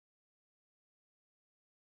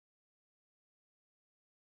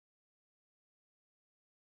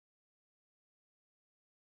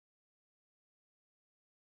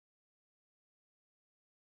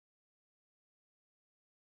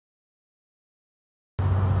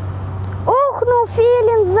Прыгнул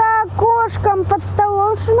филин за окошком, под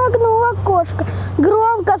столом шмыгнула кошка.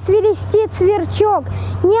 Громко свирестит сверчок.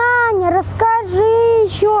 Няня, расскажи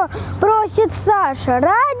еще, просит Саша.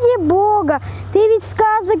 Ради бога, ты ведь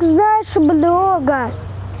сказок знаешь много.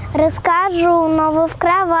 Расскажу, но вы в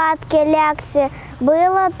кроватке лягте.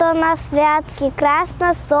 Было то на святке,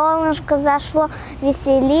 красно солнышко зашло,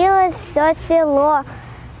 веселилось все село.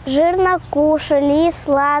 Жирно кушали и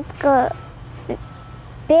сладко,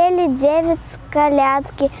 пели девиц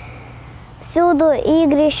колядки. Всюду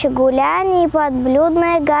игрища, гуляния и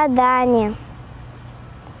подблюдное гадание.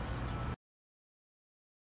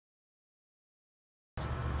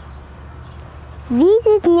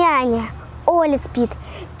 Видит няня, Оля спит,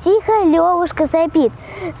 тихо Левушка сопит.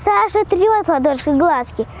 Саша трет ладошкой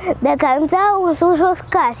глазки, до конца услышал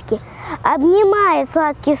сказки. Обнимает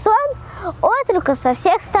сладкий сон отрока со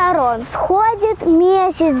всех сторон. Сходит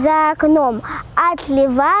месяц за окном,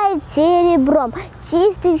 отливает серебром.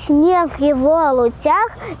 Чистый снег в его лучах,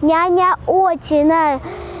 няня очи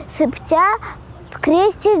насыптя,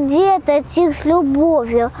 крестит деточек с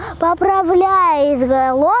любовью, поправляя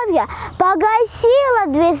изголовья, погасила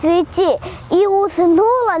 2 свечи и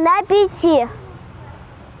уснула на 5.